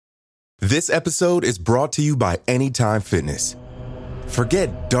This episode is brought to you by Anytime Fitness.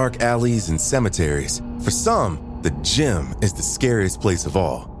 Forget dark alleys and cemeteries. For some, the gym is the scariest place of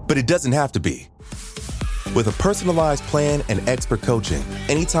all, but it doesn't have to be. With a personalized plan and expert coaching,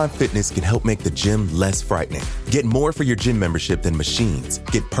 Anytime Fitness can help make the gym less frightening. Get more for your gym membership than machines.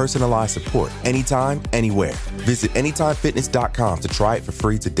 Get personalized support anytime, anywhere. Visit AnytimeFitness.com to try it for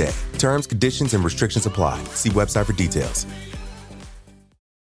free today. Terms, conditions, and restrictions apply. See website for details.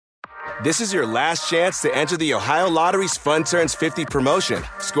 This is your last chance to enter the Ohio Lottery's Fun Turns 50 promotion.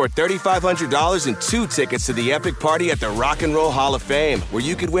 Score $3,500 and 2 tickets to the epic party at the Rock and Roll Hall of Fame, where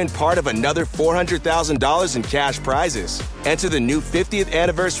you could win part of another $400,000 in cash prizes. Enter the new 50th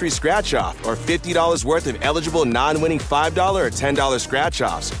anniversary scratch-off or $50 worth of eligible non-winning $5 or $10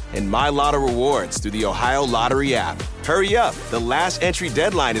 scratch-offs and My Lotto rewards through the Ohio Lottery app. Hurry up. The last entry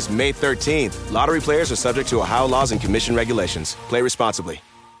deadline is May 13th. Lottery players are subject to Ohio laws and commission regulations. Play responsibly.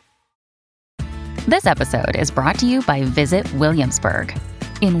 This episode is brought to you by Visit Williamsburg.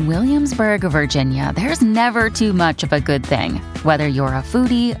 In Williamsburg, Virginia, there's never too much of a good thing. Whether you're a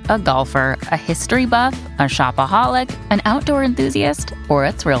foodie, a golfer, a history buff, a shopaholic, an outdoor enthusiast, or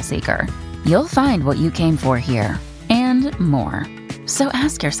a thrill seeker, you'll find what you came for here and more. So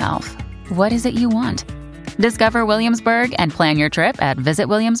ask yourself, what is it you want? Discover Williamsburg and plan your trip at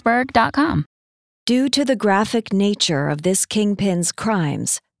visitwilliamsburg.com. Due to the graphic nature of this kingpin's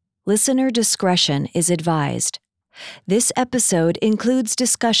crimes, listener discretion is advised. This episode includes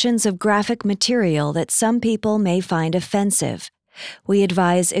discussions of graphic material that some people may find offensive. We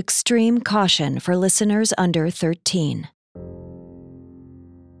advise extreme caution for listeners under 13.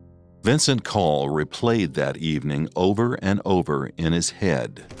 Vincent Coll replayed that evening over and over in his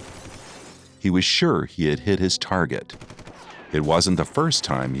head. He was sure he had hit his target. It wasn't the first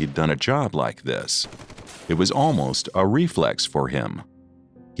time he'd done a job like this. It was almost a reflex for him.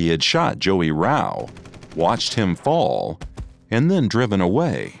 He had shot Joey Rao, watched him fall, and then driven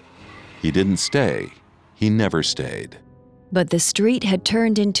away. He didn't stay. He never stayed. But the street had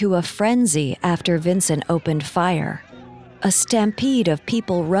turned into a frenzy after Vincent opened fire. A stampede of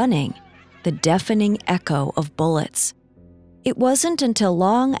people running, the deafening echo of bullets. It wasn't until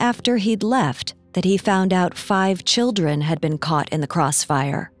long after he'd left that he found out 5 children had been caught in the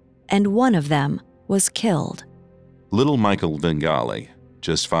crossfire, and one of them was killed. Little Michael Bengali,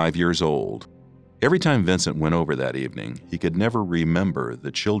 just 5 years old. Every time Vincent went over that evening, he could never remember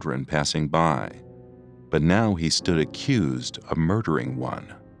the children passing by. But now he stood accused of murdering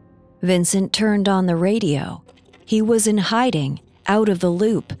one. Vincent turned on the radio. He was in hiding, out of the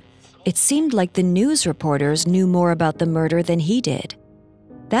loop. It seemed like the news reporters knew more about the murder than he did.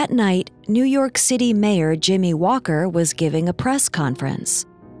 That night, New York City Mayor Jimmy Walker was giving a press conference.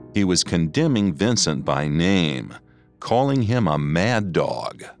 He was condemning Vincent by name, calling him a mad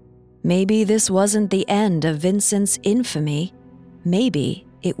dog. Maybe this wasn't the end of Vincent's infamy. Maybe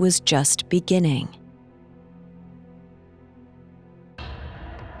it was just beginning.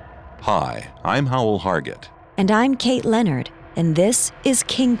 Hi, I'm Howell Hargett. And I'm Kate Leonard, and this is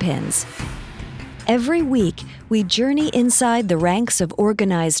Kingpins. Every week, we journey inside the ranks of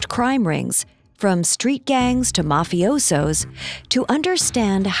organized crime rings, from street gangs to mafiosos, to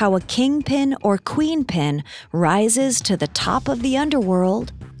understand how a kingpin or queenpin rises to the top of the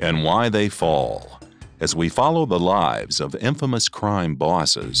underworld. And why they fall. As we follow the lives of infamous crime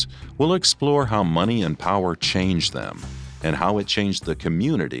bosses, we'll explore how money and power changed them, and how it changed the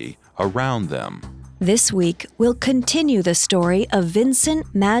community around them. This week, we'll continue the story of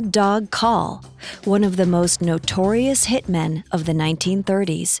Vincent Mad Dog Coll, one of the most notorious hitmen of the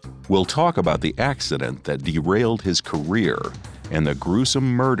 1930s. We'll talk about the accident that derailed his career and the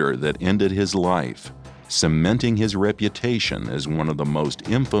gruesome murder that ended his life, cementing his reputation as one of the most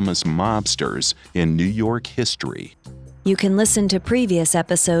infamous mobsters in New York history. You can listen to previous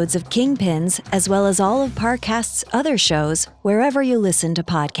episodes of Kingpins, as well as all of Parcast's other shows, wherever you listen to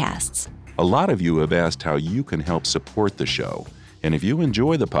podcasts. A lot of you have asked how you can help support the show. And if you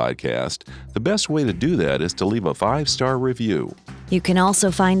enjoy the podcast, the best way to do that is to leave a 5-star review. You can also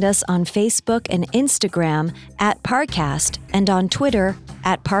find us on Facebook and Instagram at Parcast and on Twitter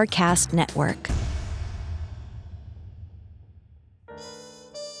at Parcast Network.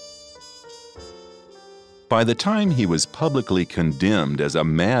 By the time he was publicly condemned as a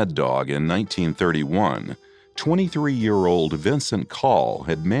mad dog in 1931, 23-year-old Vincent Coll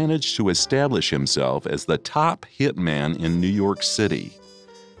had managed to establish himself as the top hitman in New York City.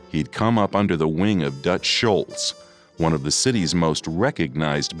 He'd come up under the wing of Dutch Schultz, one of the city's most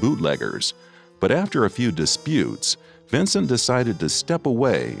recognized bootleggers, but after a few disputes, Vincent decided to step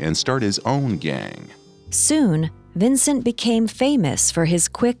away and start his own gang. Soon, Vincent became famous for his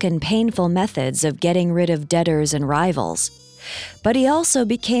quick and painful methods of getting rid of debtors and rivals. But he also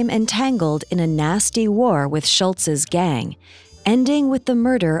became entangled in a nasty war with Schultz's gang, ending with the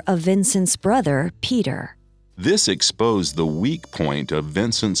murder of Vincent's brother, Peter. This exposed the weak point of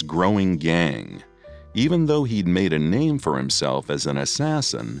Vincent's growing gang. Even though he'd made a name for himself as an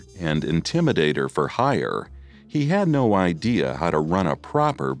assassin and intimidator for hire, he had no idea how to run a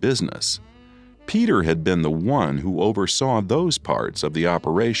proper business. Peter had been the one who oversaw those parts of the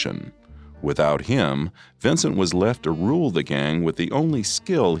operation. Without him, Vincent was left to rule the gang with the only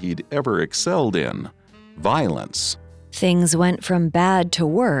skill he'd ever excelled in: violence. Things went from bad to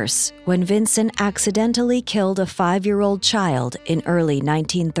worse when Vincent accidentally killed a 5-year-old child in early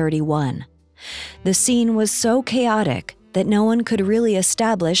 1931. The scene was so chaotic that no one could really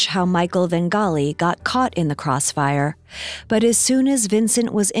establish how Michael Vengali got caught in the crossfire, but as soon as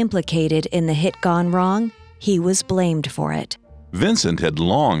Vincent was implicated in the hit gone wrong, he was blamed for it. Vincent had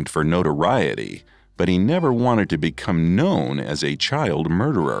longed for notoriety, but he never wanted to become known as a child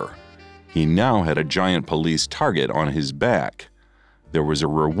murderer. He now had a giant police target on his back. There was a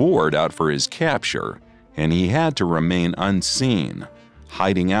reward out for his capture, and he had to remain unseen,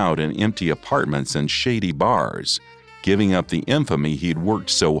 hiding out in empty apartments and shady bars, giving up the infamy he'd worked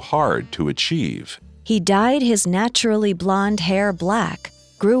so hard to achieve. He dyed his naturally blonde hair black,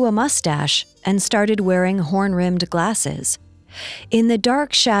 grew a mustache, and started wearing horn-rimmed glasses. In the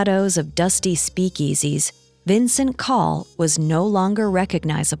dark shadows of dusty speakeasies, Vincent Coll was no longer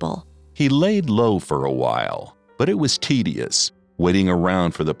recognizable. He laid low for a while, but it was tedious, waiting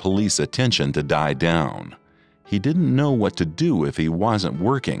around for the police attention to die down. He didn't know what to do if he wasn't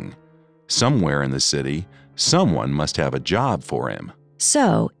working. Somewhere in the city, someone must have a job for him.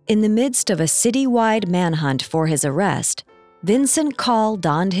 So, in the midst of a citywide manhunt for his arrest, Vincent Coll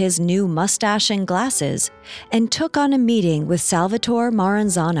donned his new mustache and glasses and took on a meeting with Salvatore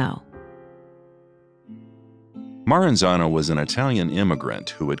Maranzano. Maranzano was an Italian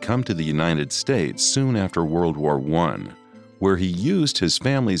immigrant who had come to the United States soon after World War I, where he used his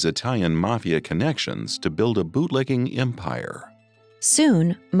family's Italian mafia connections to build a bootlegging empire.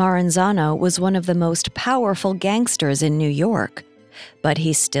 Soon, Maranzano was one of the most powerful gangsters in New York, but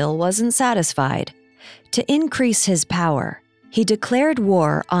he still wasn't satisfied. To increase his power, he declared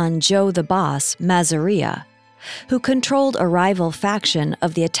war on Joe the Boss Masseria, who controlled a rival faction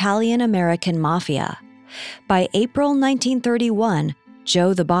of the Italian-American mafia. By April 1931,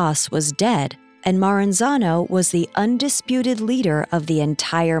 Joe the Boss was dead, and Maranzano was the undisputed leader of the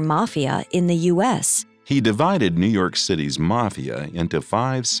entire mafia in the U.S. He divided New York City's mafia into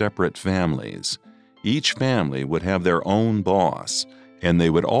 5 separate families. Each family would have their own boss, and they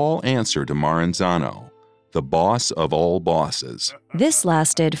would all answer to Maranzano, the boss of all bosses. This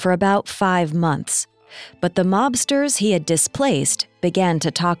lasted for about 5 months, but the mobsters he had displaced began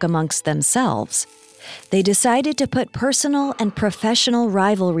to talk amongst themselves. They decided to put personal and professional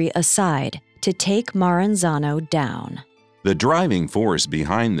rivalry aside to take Maranzano down. The driving force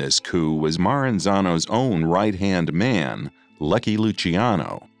behind this coup was Maranzano's own right-hand man, Lucky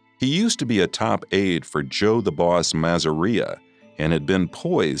Luciano. He used to be a top aide for Joe the Boss Masseria and had been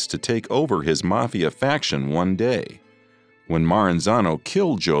poised to take over his mafia faction one day. When Maranzano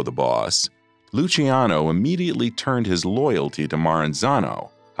killed Joe the Boss, Luciano immediately turned his loyalty to Maranzano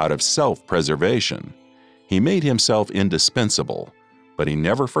out of self-preservation. He made himself indispensable, but he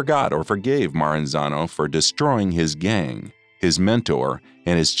never forgot or forgave Maranzano for destroying his gang, his mentor,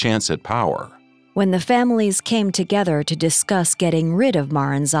 and his chance at power. When the families came together to discuss getting rid of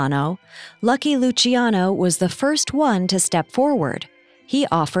Maranzano, Lucky Luciano was the first one to step forward. He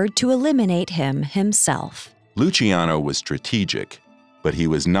offered to eliminate him himself. Luciano was strategic, but he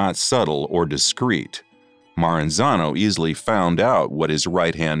was not subtle or discreet. Maranzano easily found out what his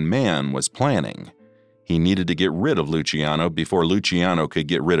right-hand man was planning. He needed to get rid of Luciano before Luciano could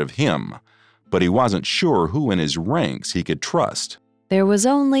get rid of him, but he wasn't sure who in his ranks he could trust. There was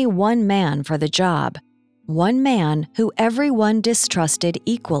only one man for the job, one man who everyone distrusted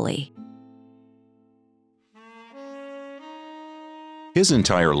equally. His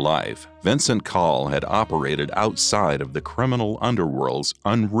entire life, Vincent Coll had operated outside of the criminal underworld's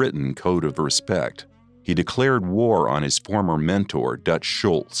unwritten code of respect. He declared war on his former mentor, Dutch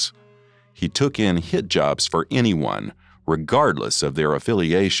Schultz. He took in hit jobs for anyone, regardless of their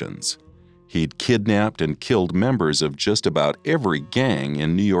affiliations. He'd kidnapped and killed members of just about every gang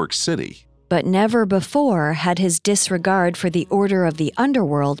in New York City. But never before had his disregard for the order of the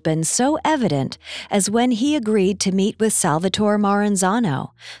underworld been so evident as when he agreed to meet with Salvatore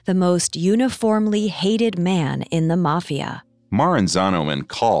Maranzano, the most uniformly hated man in the mafia. Maranzano and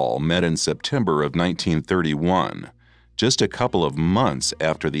Coll met in September of 1931, just a couple of months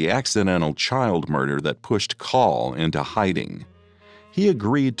after the accidental child murder that pushed Coll into hiding. He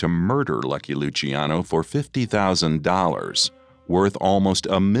agreed to murder Lucky Luciano for $50,000, worth almost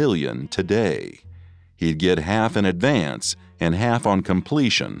 $1 million today. He'd get half in advance and half on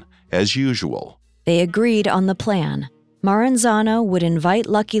completion, as usual. They agreed on the plan. Maranzano would invite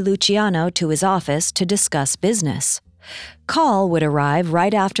Lucky Luciano to his office to discuss business. Coll would arrive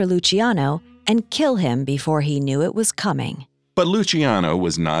right after Luciano and kill him before he knew it was coming. But Luciano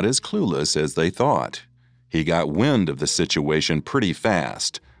was not as clueless as they thought. He got wind of the situation pretty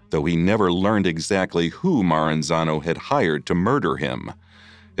fast, though he never learned exactly who Maranzano had hired to murder him.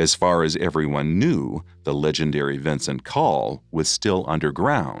 As far as everyone knew, the legendary Vincent Coll was still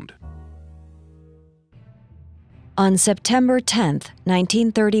underground. On September 10,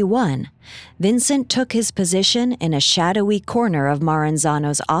 1931, Vincent took his position in a shadowy corner of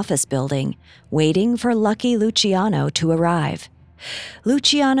Maranzano's office building, waiting for Lucky Luciano to arrive.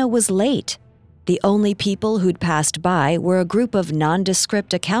 Luciano was late. The only people who'd passed by were a group of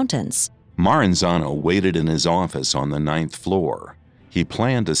nondescript accountants. Maranzano waited in his office on the 9th floor. He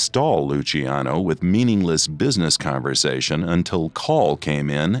planned to stall Luciano with meaningless business conversation until Coll came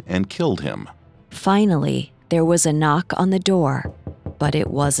in and killed him. Finally, there was a knock on the door, but it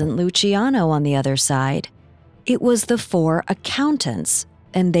wasn't Luciano on the other side. It was the 4 accountants,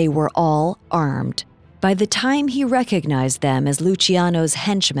 and they were all armed. By the time he recognized them as Luciano's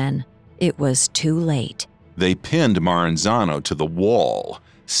henchmen, it was too late. They pinned Maranzano to the wall,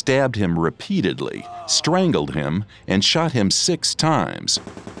 stabbed him repeatedly, strangled him, and shot him 6 times,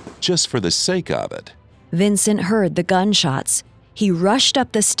 just for the sake of it. Vincent heard the gunshots. He rushed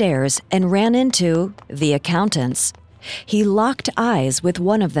up the stairs and ran into the accountants. He locked eyes with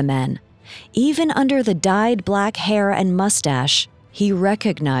one of the men. Even under the dyed black hair and mustache, he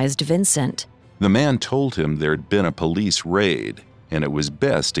recognized Vincent. The man told him there'd been a police raid, and it was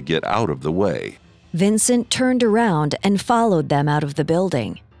best to get out of the way. Vincent turned around and followed them out of the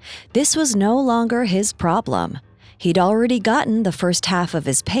building. This was no longer his problem. He'd already gotten the first half of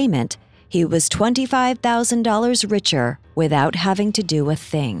his payment. He was $25,000 richer without having to do a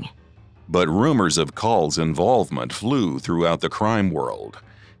thing. But rumors of Coll's involvement flew throughout the crime world.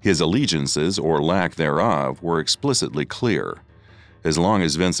 His allegiances, or lack thereof, were explicitly clear. As long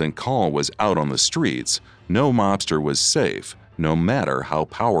as Vincent Coll was out on the streets, no mobster was safe, no matter how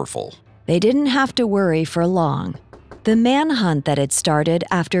powerful. They didn't have to worry for long. The manhunt that had started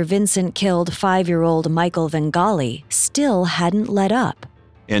after Vincent killed 5-year-old Michael Vingali still hadn't let up.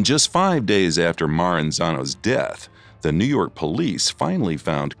 And just 5 days after Maranzano's death, the New York police finally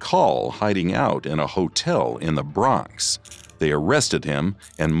found Coll hiding out in a hotel in the Bronx. They arrested him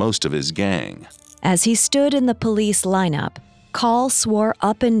and most of his gang. As he stood in the police lineup, Coll swore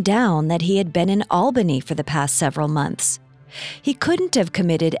up and down that he had been in Albany for the past several months. He couldn't have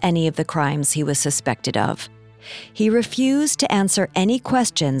committed any of the crimes he was suspected of. He refused to answer any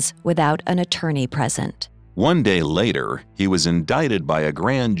questions without an attorney present. 1 day later, he was indicted by a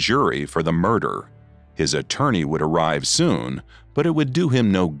grand jury for the murder. His attorney would arrive soon, but it would do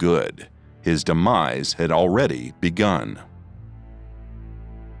him no good. His demise had already begun.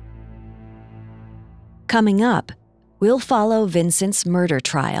 Coming up, we'll follow Vincent's murder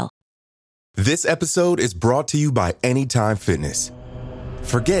trial. This episode is brought to you by Anytime Fitness.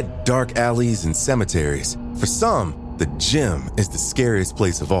 Forget dark alleys and cemeteries. For some, the gym is the scariest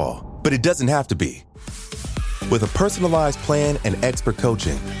place of all, but it doesn't have to be. With a personalized plan and expert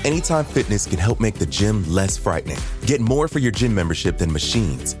coaching, Anytime Fitness can help make the gym less frightening. Get more for your gym membership than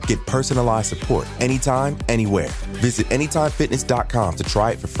machines. Get personalized support anytime, anywhere. Visit AnytimeFitness.com to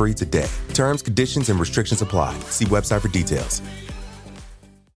try it for free today. Terms, conditions, and restrictions apply. See website for details.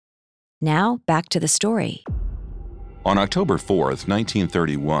 Now, back to the story. On October 4th,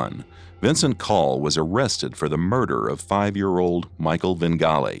 1931, Vincent Coll was arrested for the murder of 5-year-old Michael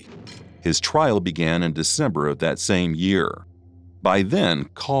Vingali. His trial began in December of that same year. By then,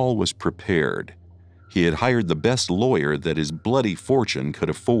 Coll was prepared. He had hired the best lawyer that his bloody fortune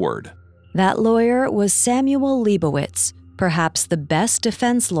could afford. That lawyer was Samuel Leibowitz, perhaps the best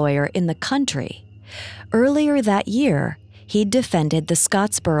defense lawyer in the country. Earlier that year, he'd defended the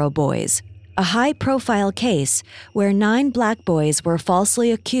Scottsboro Boys, a high-profile case where 9 black boys were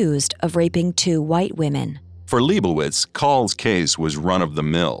falsely accused of raping 2 white women. For Leibowitz, Coll's case was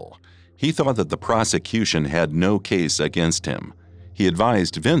run-of-the-mill. He thought that the prosecution had no case against him. He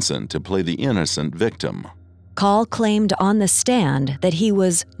advised Vincent to play the innocent victim. Coll claimed on the stand that he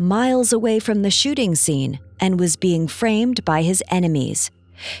was miles away from the shooting scene and was being framed by his enemies.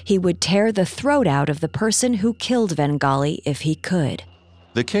 He would tear the throat out of the person who killed Vengali if he could.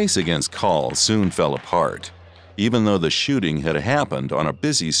 The case against Coll soon fell apart. Even though the shooting had happened on a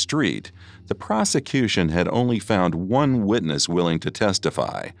busy street, the prosecution had only found one witness willing to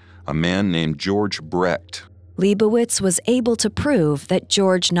testify, a man named George Brecht. Leibowitz was able to prove that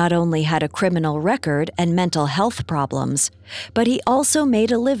George not only had a criminal record and mental health problems, but he also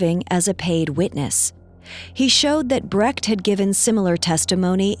made a living as a paid witness. He showed that Brecht had given similar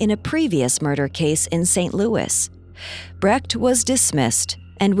testimony in a previous murder case in St. Louis. Brecht was dismissed,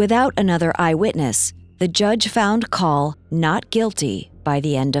 and without another eyewitness, the judge found Coll not guilty by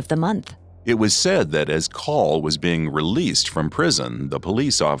the end of the month. It was said that as Coll was being released from prison, the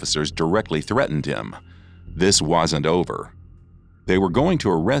police officers directly threatened him. This wasn't over. They were going to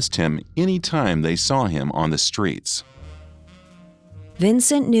arrest him any time they saw him on the streets.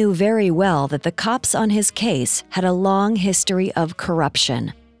 Vincent knew very well that the cops on his case had a long history of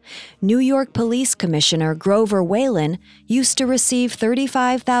corruption. New York Police Commissioner Grover Whalen used to receive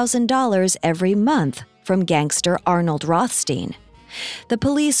 $35,000 every month from gangster Arnold Rothstein. The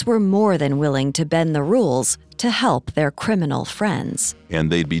police were more than willing to bend the rules to help their criminal friends.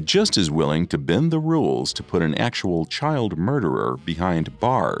 And they'd be just as willing to bend the rules to put an actual child murderer behind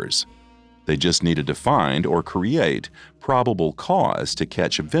bars. They just needed to find or create probable cause to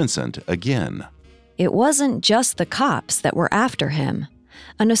catch Vincent again. It wasn't just the cops that were after him.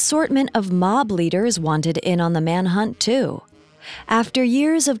 An assortment of mob leaders wanted in on the manhunt, too. After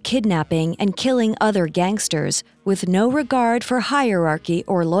years of kidnapping and killing other gangsters with no regard for hierarchy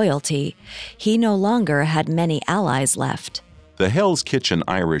or loyalty, he no longer had many allies left. The Hell's Kitchen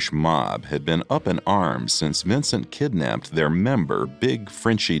Irish mob had been up in arms since Vincent kidnapped their member, Big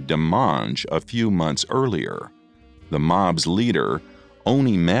Frenchy Demange, a few months earlier. The mob's leader,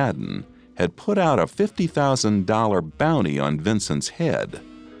 Oni Madden, had put out a $50,000 bounty on Vincent's head,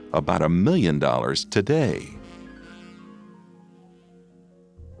 about $1 million today.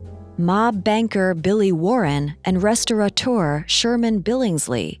 Mob banker Billy Warren and restaurateur Sherman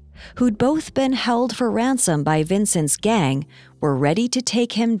Billingsley, who'd both been held for ransom by Vincent's gang, were ready to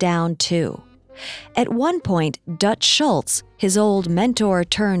take him down too. At one point, Dutch Schultz, his old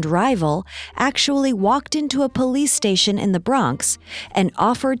mentor-turned-rival, actually walked into a police station in the Bronx and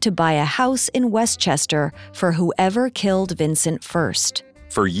offered to buy a house in Westchester for whoever killed Vincent first.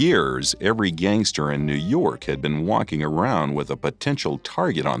 For years, every gangster in New York had been walking around with a potential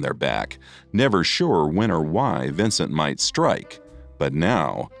target on their back, never sure when or why Vincent might strike. But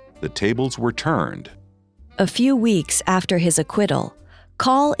now, the tables were turned. A few weeks after his acquittal,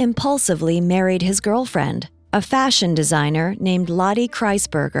 Coll impulsively married his girlfriend, a fashion designer named Lottie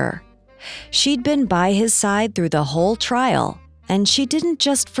Kreisberger. She'd been by his side through the whole trial, and she didn't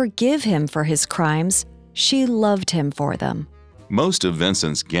just forgive him for his crimes, she loved him for them. Most of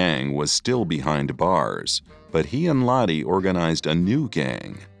Vincent's gang was still behind bars, but he and Lottie organized a new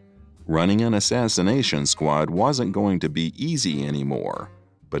gang. Running an assassination squad wasn't going to be easy anymore,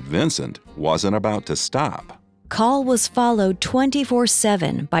 but Vincent wasn't about to stop. Coll was followed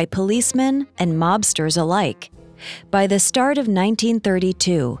 24/7 by policemen and mobsters alike. By the start of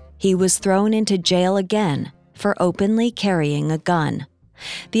 1932, he was thrown into jail again for openly carrying a gun.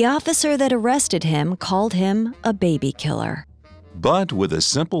 The officer that arrested him called him a baby killer. But with a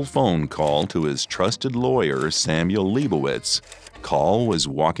simple phone call to his trusted lawyer, Samuel Leibowitz, Coll was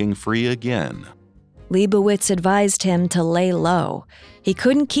walking free again. Leibowitz advised him to lay low. He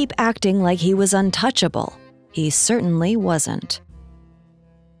couldn't keep acting like he was untouchable. He certainly wasn't.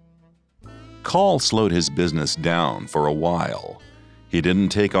 Coll slowed his business down for a while. He didn't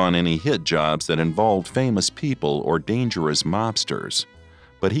take on any hit jobs that involved famous people or dangerous mobsters,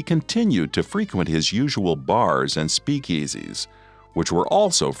 but he continued to frequent his usual bars and speakeasies, which were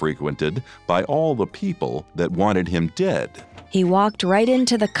also frequented by all the people that wanted him dead. He walked right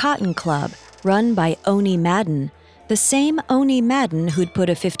into the Cotton Club, run by Oni Madden, the same Oni Madden who'd put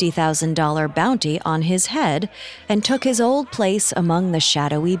a $50,000 bounty on his head and took his old place among the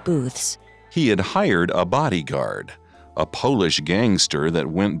shadowy booths. He had hired a bodyguard, a Polish gangster that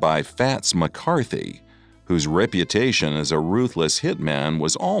went by Fats McCarthy, whose reputation as a ruthless hitman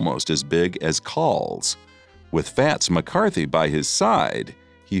was almost as big as Coll's. With Fats McCarthy by his side,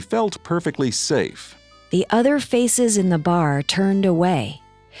 he felt perfectly safe. The other faces in the bar turned away.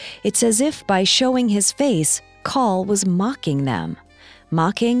 It's as if by showing his face, Coll was mocking them,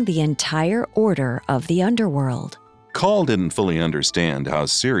 mocking the entire order of the underworld. Coll didn't fully understand how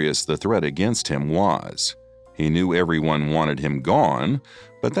serious the threat against him was. He knew everyone wanted him gone,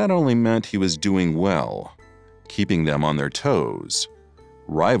 but that only meant he was doing well, keeping them on their toes.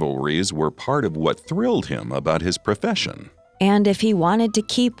 Rivalries were part of what thrilled him about his profession. And if he wanted to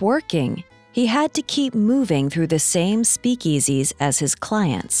keep working, he had to keep moving through the same speakeasies as his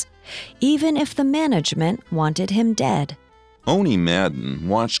clients, even if the management wanted him dead. Oni Madden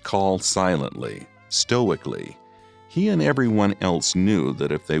watched Coll silently, stoically. He and everyone else knew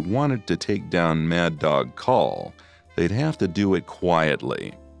that if they wanted to take down Mad Dog Coll, they'd have to do it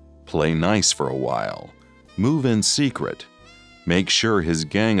quietly, play nice for a while, move in secret, make sure his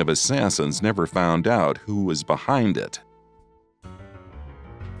gang of assassins never found out who was behind it.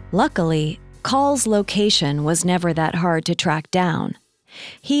 Luckily, Coll's location was never that hard to track down.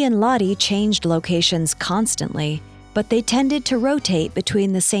 He and Lottie changed locations constantly, but they tended to rotate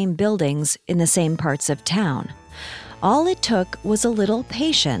between the same buildings in the same parts of town. All it took was a little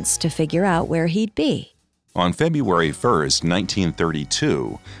patience to figure out where he'd be. On February 1st,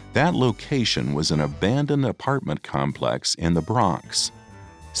 1932, that location was an abandoned apartment complex in the Bronx.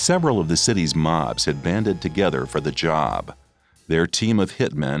 Several of the city's mobs had banded together for the job. Their team of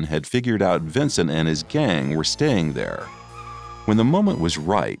hitmen had figured out Vincent and his gang were staying there. When the moment was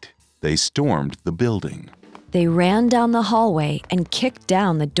right, they stormed the building. They ran down the hallway and kicked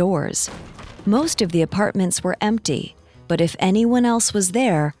down the doors. Most of the apartments were empty, but if anyone else was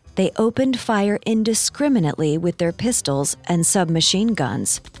there, they opened fire indiscriminately with their pistols and submachine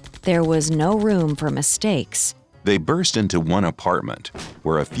guns. There was no room for mistakes. They burst into one apartment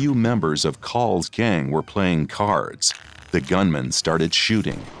where a few members of Coll's gang were playing cards. The gunmen started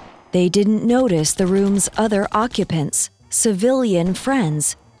shooting. They didn't notice the room's other occupants, civilian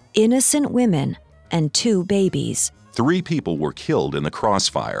friends, innocent women, and 2 babies. 3 people were killed in the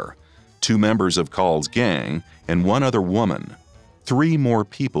crossfire, 2 members of Coll's gang and 1 other woman. 3 more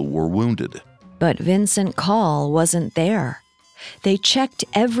people were wounded. But Vincent Coll wasn't there. They checked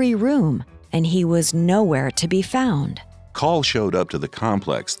every room, and he was nowhere to be found. Coll showed up to the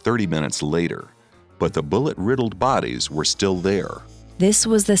complex 30 minutes later, but the bullet-riddled bodies were still there. This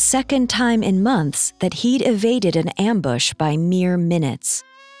was the second time in months that he'd evaded an ambush by mere minutes.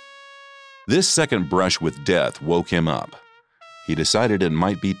 This second brush with death woke him up. He decided it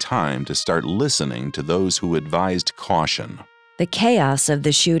might be time to start listening to those who advised caution. The chaos of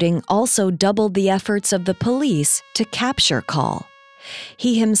the shooting also doubled the efforts of the police to capture Coll.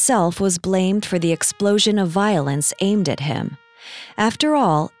 He himself was blamed for the explosion of violence aimed at him. After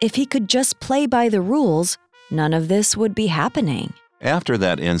all, if he could just play by the rules, none of this would be happening. After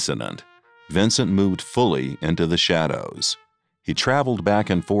that incident, Vincent moved fully into the shadows. He traveled back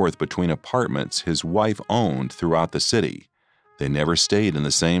and forth between apartments his wife owned throughout the city. They never stayed in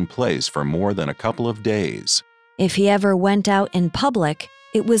the same place for more than a couple of days. If he ever went out in public,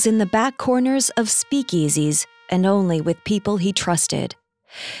 it was in the back corners of speakeasies and only with people he trusted.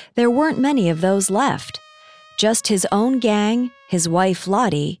 There weren't many of those left. Just his own gang, his wife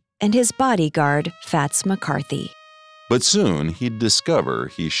Lottie, and his bodyguard, Fats McCarthy. But soon he'd discover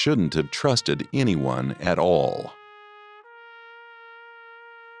he shouldn't have trusted anyone at all.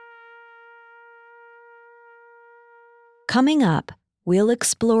 Coming up, we'll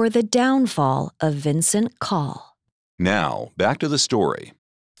explore the downfall of Vincent Coll. Now, back to the story.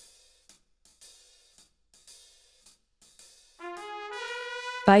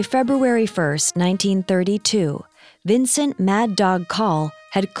 By February 1st, 1932, Vincent Mad Dog Coll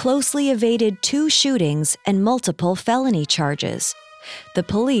had closely evaded 2 shootings and multiple felony charges. The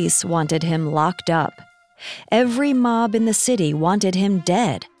police wanted him locked up. Every mob in the city wanted him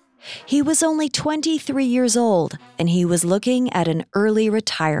dead. He was only 23 years old, and he was looking at an early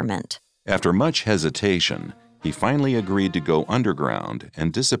retirement. After much hesitation, he finally agreed to go underground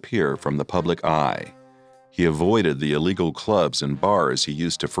and disappear from the public eye. He avoided the illegal clubs and bars he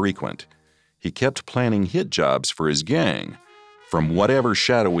used to frequent. He kept planning hit jobs for his gang from whatever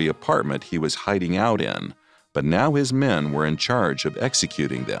shadowy apartment he was hiding out in, but now his men were in charge of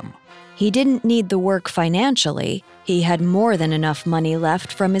executing them. He didn't need the work financially. He had more than enough money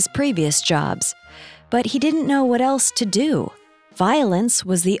left from his previous jobs. But he didn't know what else to do. Violence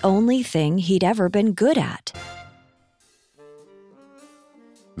was the only thing he'd ever been good at.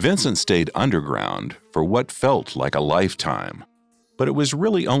 Vincent stayed underground for what felt like a lifetime, but it was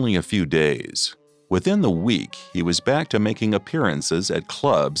really only a few days. Within the week, he was back to making appearances at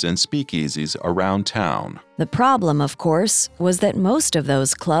clubs and speakeasies around town. The problem, of course, was that most of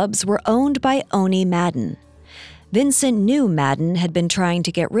those clubs were owned by Oni Madden. Vincent knew Madden had been trying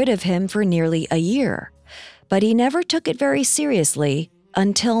to get rid of him for nearly a year, but he never took it very seriously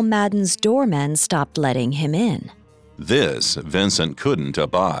until Madden's doormen stopped letting him in. This Vincent couldn't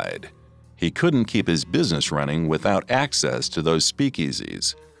abide. He couldn't keep his business running without access to those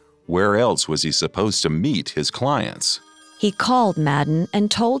speakeasies. Where else was he supposed to meet his clients? He called Madden and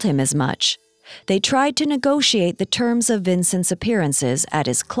told him as much, They tried to negotiate the terms of Vincent's appearances at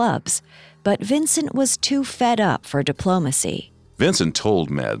his clubs, but Vincent was too fed up for diplomacy. Vincent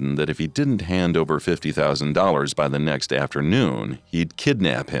told Madden that if he didn't hand over $50,000 by the next afternoon, he'd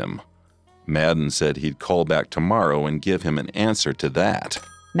kidnap him. Madden said he'd call back tomorrow and give him an answer to that.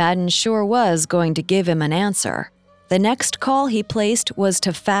 Madden sure was going to give him an answer. The next call he placed was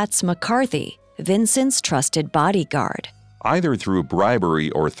to Fats McCarthy, Vincent's trusted bodyguard. Either through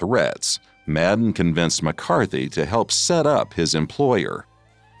bribery or threats, Madden convinced McCarthy to help set up his employer.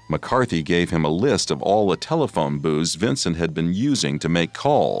 McCarthy gave him a list of all the telephone booths Vincent had been using to make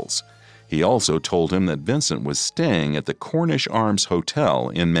calls. He also told him that Vincent was staying at the Cornish Arms Hotel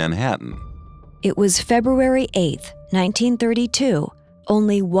in Manhattan. It was February 8, 1932,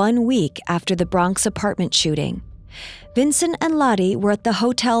 only 1 week after the Bronx apartment shooting. Vincent and Lottie were at the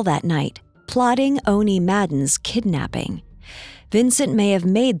hotel that night, plotting Oni Madden's kidnapping. Vincent may have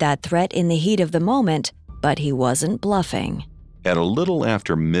made that threat in the heat of the moment, but he wasn't bluffing. At a little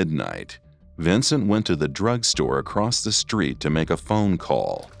after midnight, Vincent went to the drugstore across the street to make a phone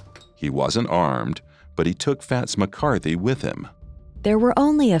call. He wasn't armed, but he took Fats McCarthy with him. There were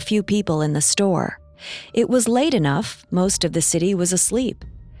only a few people in the store. It was late enough, most of the city was asleep.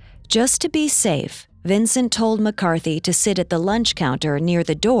 Just to be safe, Vincent told McCarthy to sit at the lunch counter near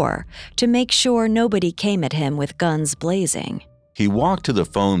the door to make sure nobody came at him with guns blazing. He walked to the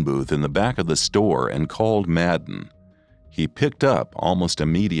phone booth in the back of the store and called Madden. He picked up almost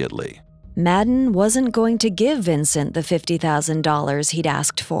immediately. Madden wasn't going to give Vincent the $50,000 he'd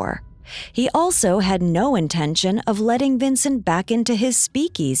asked for. He also had no intention of letting Vincent back into his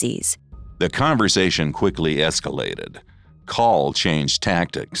speakeasies. The conversation quickly escalated. Coll changed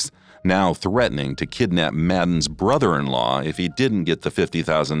tactics, now threatening to kidnap Madden's brother-in-law if he didn't get the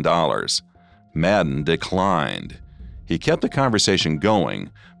 $50,000. Madden declined. He kept the conversation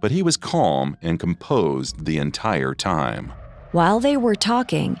going, but he was calm and composed the entire time. While they were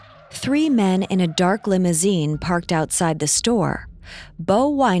talking, 3 men in a dark limousine parked outside the store. Bo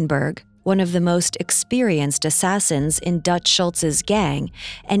Weinberg, one of the most experienced assassins in Dutch Schultz's gang,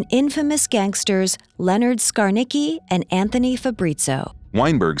 and infamous gangsters Leonard Skarnicki and Anthony Fabrizio.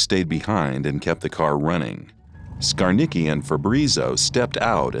 Weinberg stayed behind and kept the car running. Skarnicki and Fabrizio stepped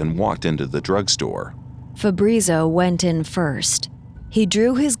out and walked into the drugstore. Fabrizio went in first. He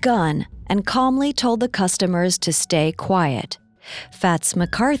drew his gun and calmly told the customers to stay quiet. Fats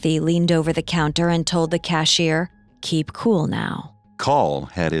McCarthy leaned over the counter and told the cashier, "Keep cool now." Coll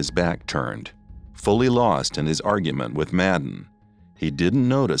had his back turned, fully lost in his argument with Madden. He didn't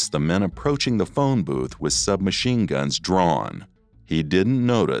notice the men approaching the phone booth with submachine guns drawn. He didn't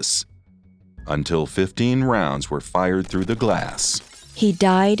notice until 15 rounds were fired through the glass. He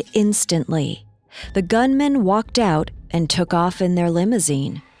died instantly. The gunmen walked out and took off in their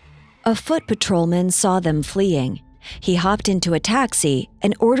limousine. A foot patrolman saw them fleeing. He hopped into a taxi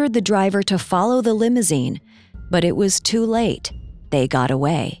and ordered the driver to follow the limousine, but it was too late. They got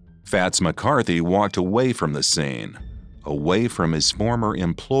away. Fats McCarthy walked away from the scene, away from his former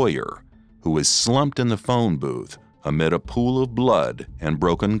employer, who was slumped in the phone booth amid a pool of blood and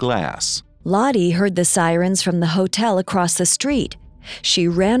broken glass. Lottie heard the sirens from the hotel across the street. She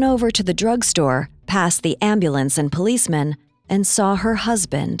ran over to the drugstore, past the ambulance and policemen, and saw her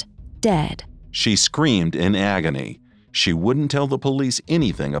husband dead. She screamed in agony. She wouldn't tell the police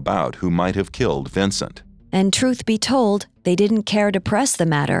anything about who might have killed Vincent. And truth be told, they didn't care to press the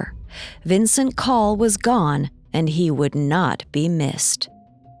matter. Vincent Coll was gone, and he would not be missed.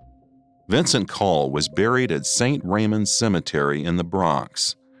 Vincent Coll was buried at St. Raymond's Cemetery in the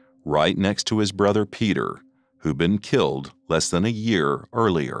Bronx, right next to his brother Peter, who'd been killed less than a year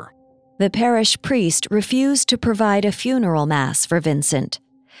earlier. The parish priest refused to provide a funeral mass for Vincent.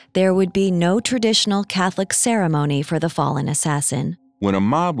 There would be no traditional Catholic ceremony for the fallen assassin. When a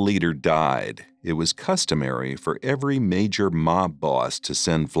mob leader died, it was customary for every major mob boss to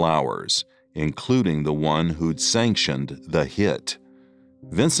send flowers, including the one who'd sanctioned the hit.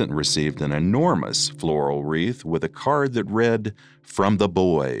 Vincent received an enormous floral wreath with a card that read, "From the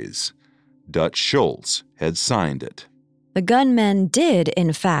Boys." Dutch Schultz had signed it. The gunmen did,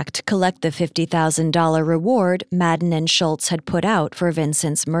 in fact, collect the $50,000 reward Madden and Schultz had put out for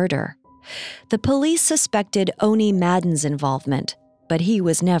Vincent's murder. The police suspected Oni Madden's involvement, but he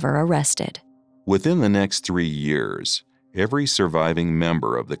was never arrested. Within the next 3 years, every surviving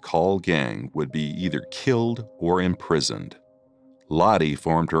member of the Coll gang would be either killed or imprisoned. Lottie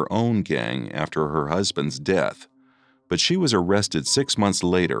formed her own gang after her husband's death, but she was arrested 6 months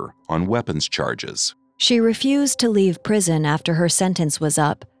later on weapons charges. She refused to leave prison after her sentence was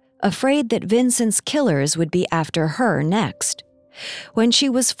up, afraid that Vincent's killers would be after her next. When she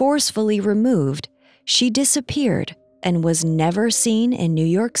was forcefully removed, she disappeared and was never seen in New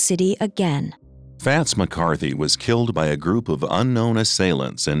York City again. Fats McCarthy was killed by a group of unknown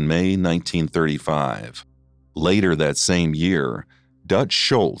assailants in May 1935. Later that same year, Dutch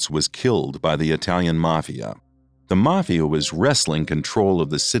Schultz was killed by the Italian Mafia. The Mafia was wresting control of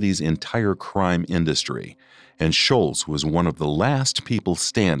the city's entire crime industry, and Schultz was one of the last people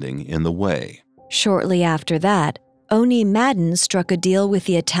standing in the way. Shortly after that, Oni Madden struck a deal with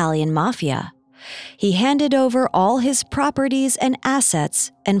the Italian Mafia. He handed over all his properties and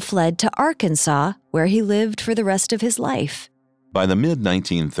assets and fled to Arkansas, where he lived for the rest of his life. By the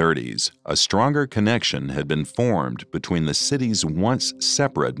mid-1930s, a stronger connection had been formed between the city's once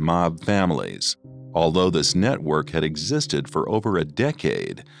separate mob families. Although this network had existed for over a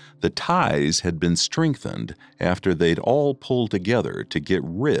decade, the ties had been strengthened after they'd all pulled together to get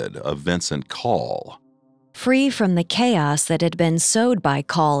rid of Vincent Coll. Free from the chaos that had been sowed by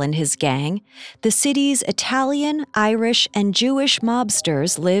Coll and his gang, the city's Italian, Irish, and Jewish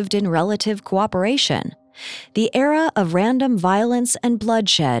mobsters lived in relative cooperation. The era of random violence and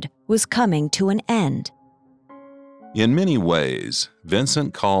bloodshed was coming to an end. In many ways,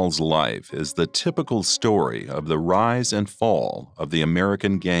 Vincent Coll's life is the typical story of the rise and fall of the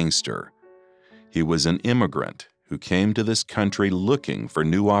American gangster. He was an immigrant who came to this country looking for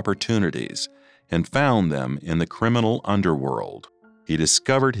new opportunities and found them in the criminal underworld. He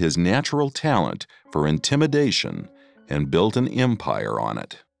discovered his natural talent for intimidation and built an empire on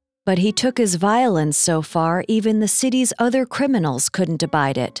it. But he took his violence so far even the city's other criminals couldn't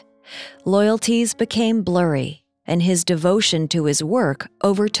abide it. Loyalties became blurry, and his devotion to his work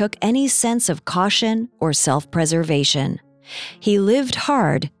overtook any sense of caution or self-preservation. He lived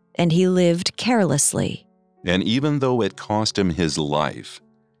hard, and he lived carelessly. And even though it cost him his life,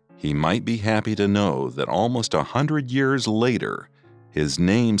 he might be happy to know that almost 100 years later, his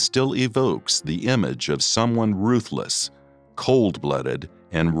name still evokes the image of someone ruthless, cold-blooded,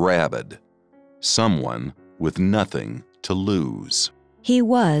 and rabid. Someone with nothing to lose. He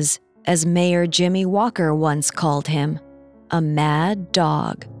was, as Mayor Jimmy Walker once called him, a mad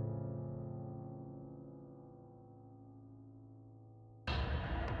dog.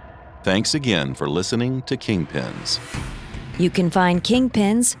 Thanks again for listening to Kingpins. You can find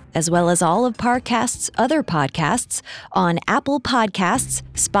Kingpins, as well as all of Parcast's other podcasts, on Apple Podcasts,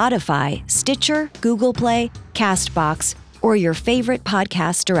 Spotify, Stitcher, Google Play, CastBox, or your favorite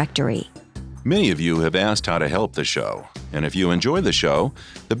podcast directory. Many of you have asked how to help the show, and if you enjoy the show,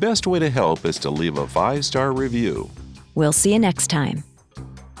 the best way to help is to leave a 5-star review. We'll see you next time.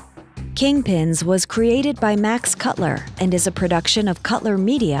 Kingpins was created by Max Cutler and is a production of Cutler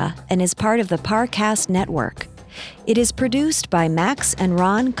Media and is part of the Parcast Network. It is produced by Max and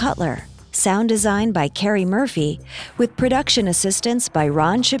Ron Cutler, sound design by Carrie Murphy, with production assistance by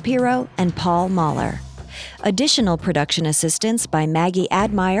Ron Shapiro and Paul Mahler. Additional production assistance by Maggie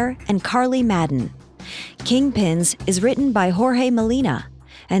Admire and Carly Madden. Kingpins is written by Jorge Molina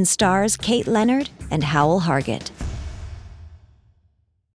and stars Kate Leonard and Howell Hargett.